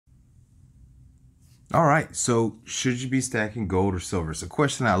All right, so should you be stacking gold or silver? It's a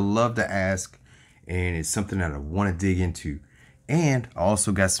question I love to ask, and it's something that I want to dig into. And I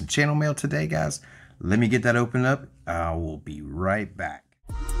also got some channel mail today, guys. Let me get that opened up. I will be right back.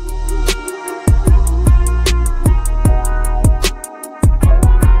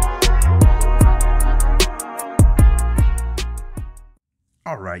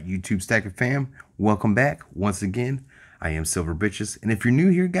 All right, YouTube Stacker fam, welcome back once again. I am Silver Bitches, and if you're new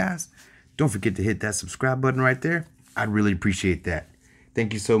here, guys, don't forget to hit that subscribe button right there. I'd really appreciate that.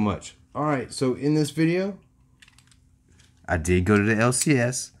 Thank you so much. All right, so in this video, I did go to the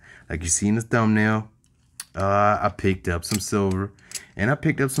LCS, like you see in the thumbnail. I picked up some silver, and I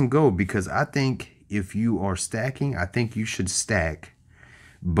picked up some gold because I think if you are stacking, I think you should stack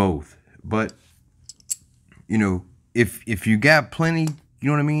both. But you know, if you got plenty, you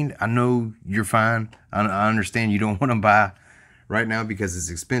know what I mean? I know you're fine. I understand you don't want to buy right now because it's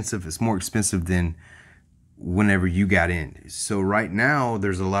expensive. It's more expensive than whenever you got in. So right now,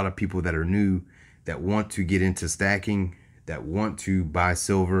 there's a lot of people that are new that want to get into stacking, that want to buy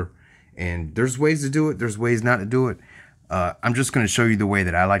silver. And there's ways to do it. There's ways not to do it. I'm just going to show you the way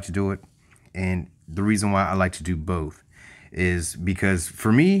that I like to do it. And the reason why I like to do both is because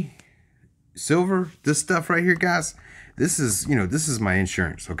for me, silver, this stuff right here, guys, this is, this is my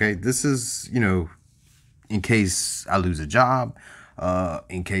insurance. Okay. This is, in case I lose a job,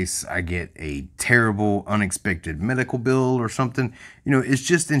 in case I get a terrible, unexpected medical bill or something, it's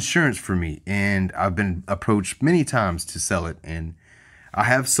just insurance for me. And I've been approached many times to sell it, and I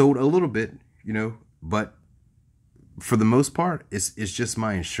have sold a little bit, but for the most part, it's just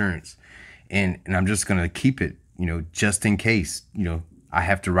my insurance. And I'm just going to keep it, just in case, I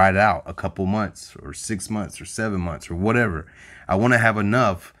have to ride it out a couple months or 6 months or 7 months or whatever. I want to have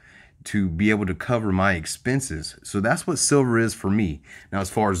enough to be able to cover my expenses. So that's what silver is for me. Now,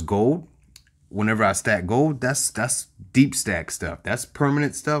 as far as gold, whenever I stack gold, that's deep stack stuff. That's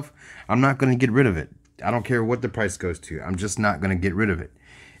permanent stuff. I'm not going to get rid of it. I don't care what the price goes to. I'm just not going to get rid of it.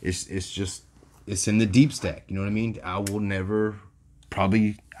 It's in the deep stack. You know what I mean? I will never,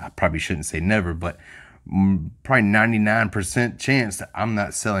 I probably shouldn't say never, but probably 99% chance that I'm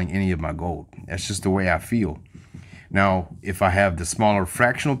not selling any of my gold. That's just the way I feel. Now, if I have the smaller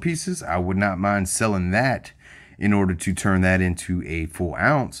fractional pieces, I would not mind selling that in order to turn that into a full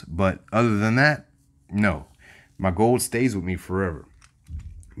ounce. But other than that, no, my gold stays with me forever.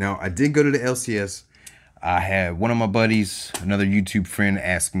 Now, I did go to the LCS. I had one of my buddies, another YouTube friend,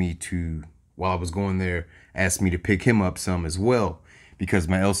 asked me to, while I was going there, asked me to pick him up some as well because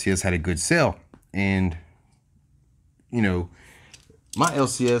my LCS had a good sale. And, my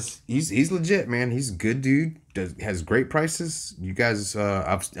LCS, he's legit, man. He's a good dude. Has great prices. You guys,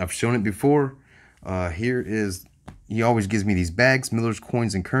 I've shown it before. Here is, he always gives me these bags, Miller's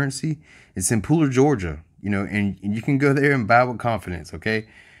Coins and Currency. It's in Pooler, Georgia, and you can go there and buy with confidence, okay?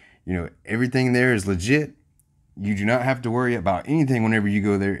 Everything there is legit. You do not have to worry about anything whenever you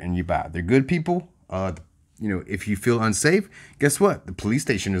go there and you buy. They're good people. If you feel unsafe, guess what? The police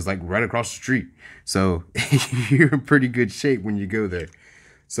station is like right across the street. So you're in pretty good shape when you go there.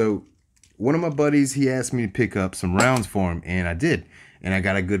 So one of my buddies, he asked me to pick up some rounds for him, and I did. And I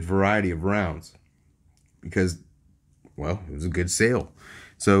got a good variety of rounds because, well, it was a good sale.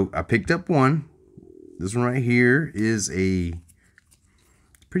 So I picked up one. This one right here is a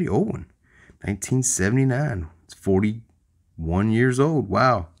pretty old one, 1979. It's 41 years old.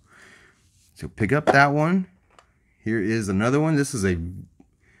 Wow. So pick up that one. Here is another one.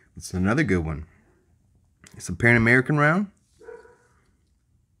 It's another good one. It's a Pan American round.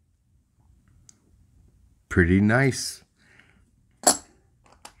 Pretty nice.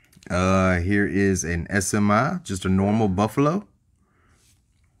 Here is an SMI, just a normal Buffalo.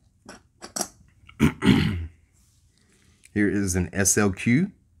 Here is an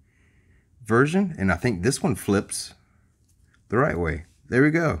SLQ version, and I think this one flips the right way. There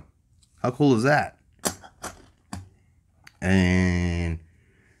we go. How cool is that? And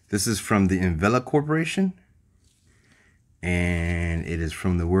this is from the Envela Corporation. And it is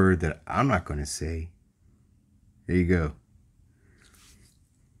from the word that I'm not going to say. There you go.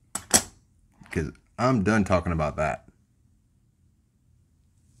 Because I'm done talking about that.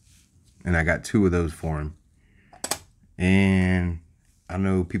 And I got 2 of those for him. And I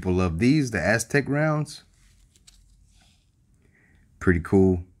know people love these, the Aztec rounds. Pretty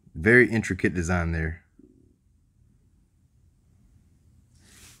cool. Very intricate design there.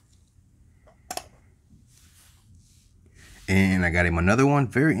 And I got him another one.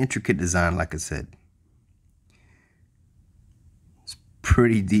 Very intricate design, like I said. It's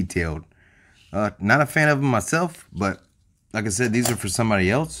pretty detailed. Not a fan of them myself, but like I said, these are for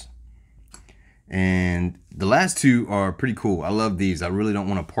somebody else. And the last two are pretty cool. I love these. I really don't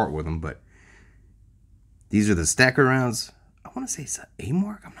want to part with them, but these are the stacker rounds. I want to say it's an A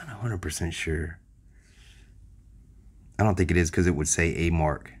mark. I'm not 100% sure. I don't think it is because it would say A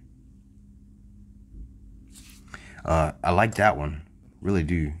mark. I like that one. Really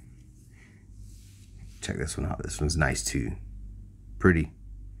do. Check this one out. This one's nice too. Pretty.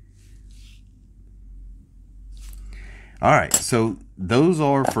 All right, so those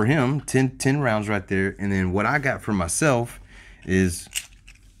are for him, 10 rounds right there. And then what I got for myself is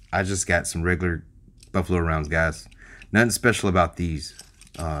I just got some regular buffalo rounds, guys. Nothing special about these.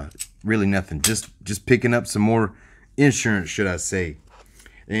 Really nothing. Just picking up some more insurance, should I say.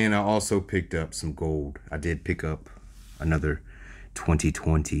 And I also picked up some gold. I did pick up another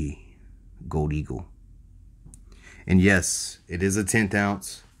 2020 Gold Eagle. And yes, it is a 10th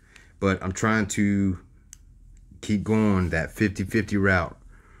ounce, but I'm trying to keep going that 50-50 route.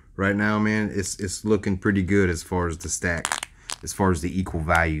 Right now, man, it's looking pretty good as far as the stack, as far as the equal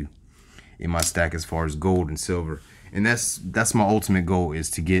value in my stack as far as gold and silver. And that's my ultimate goal, is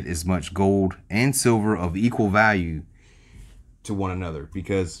to get as much gold and silver of equal value to one another,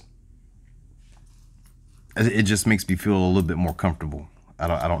 because it just makes me feel a little bit more comfortable.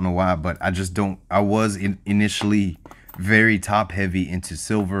 I don't know why, but I just don't. I was initially very top heavy into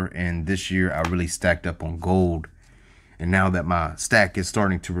silver, and this year I really stacked up on gold. And now that my stack is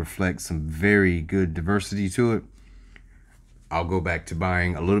starting to reflect some very good diversity to it, I'll go back to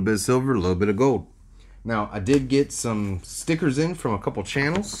buying a little bit of silver, a little bit of gold. Now, I did get some stickers in from a couple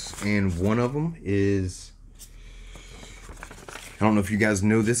channels, and one of them is, I don't know if you guys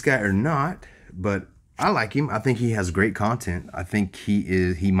know this guy or not, but I like him. I think he has great content. I think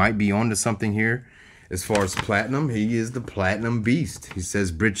he might be onto something here as far as platinum. He is the Platinum Beast. He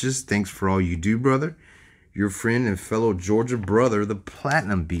says, "Britches, thanks for all you do, brother. Your friend and fellow Georgia brother, the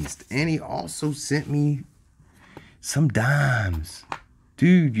Platinum Beast." And he also sent me some dimes.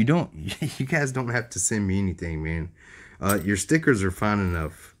 Dude, you guys don't have to send me anything, man. Your stickers are fine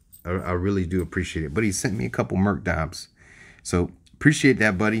enough. I really do appreciate it. But he sent me a couple Merc dimes. So appreciate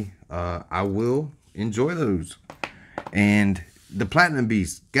that, buddy. I will enjoy those. And the Platinum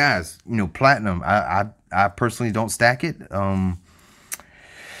Beast, guys, you know, platinum, I personally don't stack it.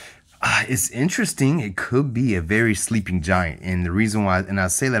 It's interesting. It could be a very sleeping giant. And the reason why, and I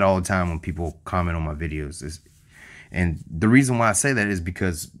say that all the time when people comment on my videos, and the reason why I say that is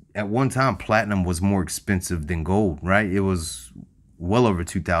because at one time, platinum was more expensive than gold, right? It was well over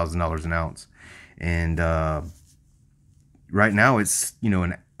 $2,000 an ounce. And right now it's, you know,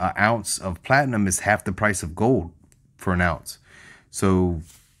 an ounce of platinum is half the price of gold for an ounce. So,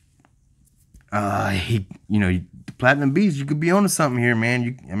 you know, the Platinum Beast, you could be onto something here,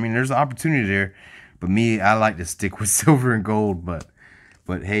 man. I mean, there's an opportunity there. But me, I like to stick with silver and gold. But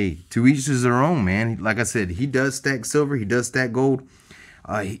hey, to each is their own, man. Like I said, he does stack silver. He does stack gold.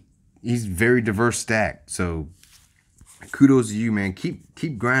 He's very diverse stacked. So kudos to you, man.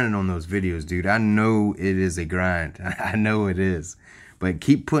 Keep grinding on those videos, dude. I know it is a grind. I know it is. But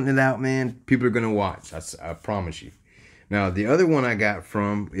keep putting it out, man. People are going to watch. I promise you. Now, the other one I got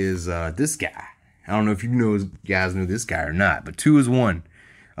from is this guy. I don't know if you guys know this guy or not, but 2 is 1.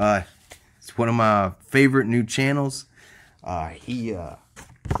 It's one of my favorite new channels.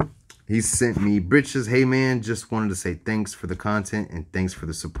 He sent me britches. Hey, man, just wanted to say thanks for the content and thanks for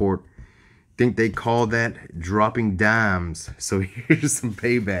the support. Think they call that dropping dimes. So here's some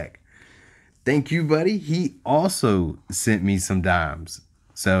payback. Thank you, buddy. He also sent me some dimes.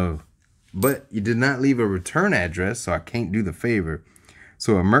 So, but you did not leave a return address, so I can't do the favor.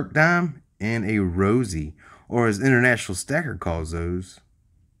 So a Merc dime and a Rosie, or as International Stacker calls those,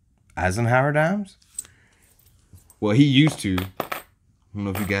 Eisenhower dimes. Well, he used to. I don't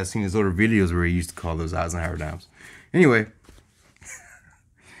know if you guys seen his older videos where he used to call those Eisenhower dimes. Anyway,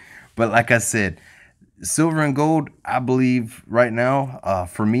 but like I said, silver and gold, I believe right now,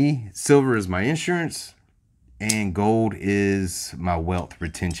 for me, silver is my insurance and gold is my wealth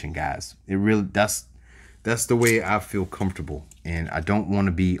retention, guys. It really, that's the way I feel comfortable. And I don't want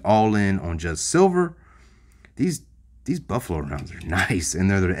to be all in on just silver. These buffalo rounds are nice,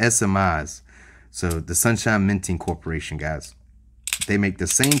 and they're the SMIs. So the Sunshine Minting Corporation, guys. They make the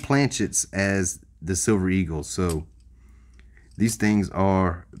same planchets as the Silver Eagles. So these things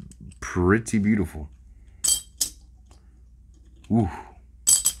are pretty beautiful. Ooh.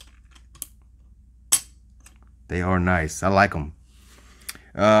 They are nice. I like them.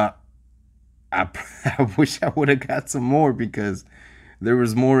 I wish I would have got some more because there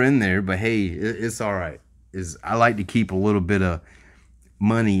was more in there. But hey, it's all right. I like to keep a little bit of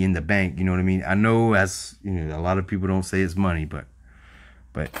money in the bank. You know what I mean? I know, as you know, a lot of people don't say it's money, but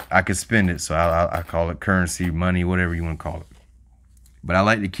but I could spend it. So I call it currency, money, whatever you want to call it. But I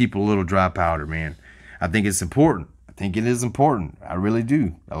like to keep a little dry powder, man. I think it's important. I think it is important. I really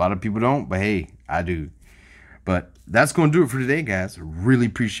do. A lot of people don't, but hey, I do. But that's going to do it for today, guys. Really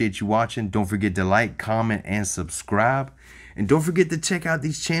appreciate you watching. Don't forget to like, comment, and subscribe. And don't forget to check out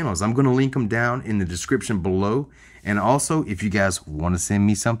these channels. I'm going to link them down in the description below. And also, if you guys want to send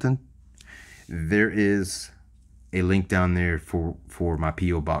me something, there is a link down there for my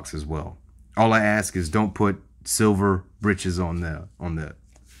P.O. box as well. All I ask is don't put silver britches on the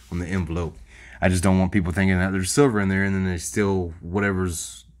envelope. I just don't want people thinking that there's silver in there and then they steal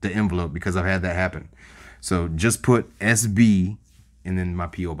whatever's the envelope, because I've had that happen. So just put SB and then my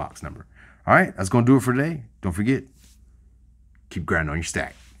P.O. box number. All right, that's going to do it for today. Don't forget, keep grinding on your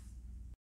stack.